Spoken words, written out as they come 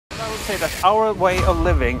would say that our way of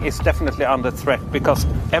living is definitely under threat because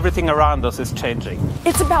everything around us is changing.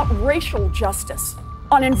 It's about racial justice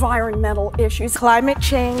on environmental issues. Climate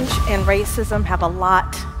change and racism have a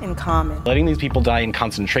lot in common. Letting these people die in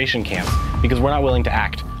concentration camps because we're not willing to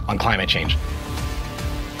act on climate change.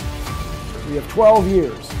 We have 12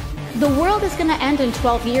 years. The world is going to end in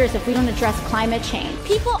 12 years if we don't address climate change.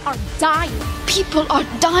 People are dying. People are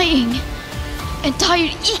dying. Entire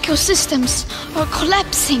ecosystems are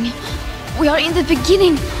collapsing. We are in the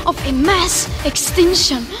beginning of a mass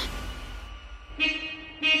extinction.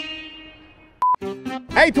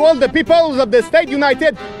 Hey, to all the peoples of the State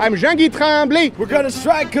United, I'm Jean-Guy Tremblay. We're gonna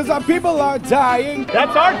strike because our people are dying.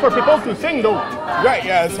 That's hard for people to sing, though. Right,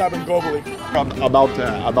 yeah, it's happening globally.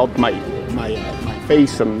 About my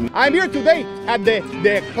face. I'm here today at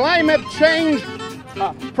the climate change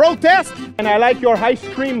protest, and I like your ice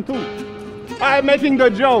cream too. I'm making the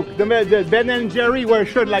joke. The Ben and Jerry were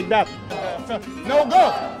shit like that. No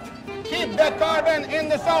go. Keep the carbon in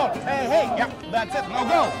the soil. Hey, yeah, that's it. No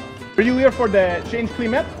go. Are you here for the change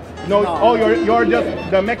climate? No. Oh, you're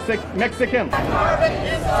just the Mexican. Carbon in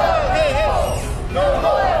the soil. Hey. No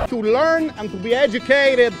go. To learn and to be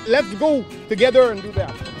educated, let's go together and do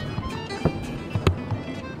that.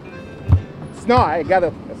 No, I got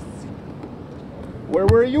it. Where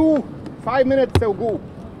were you 5 minutes ago?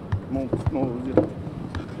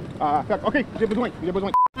 Ok, j'ai besoin.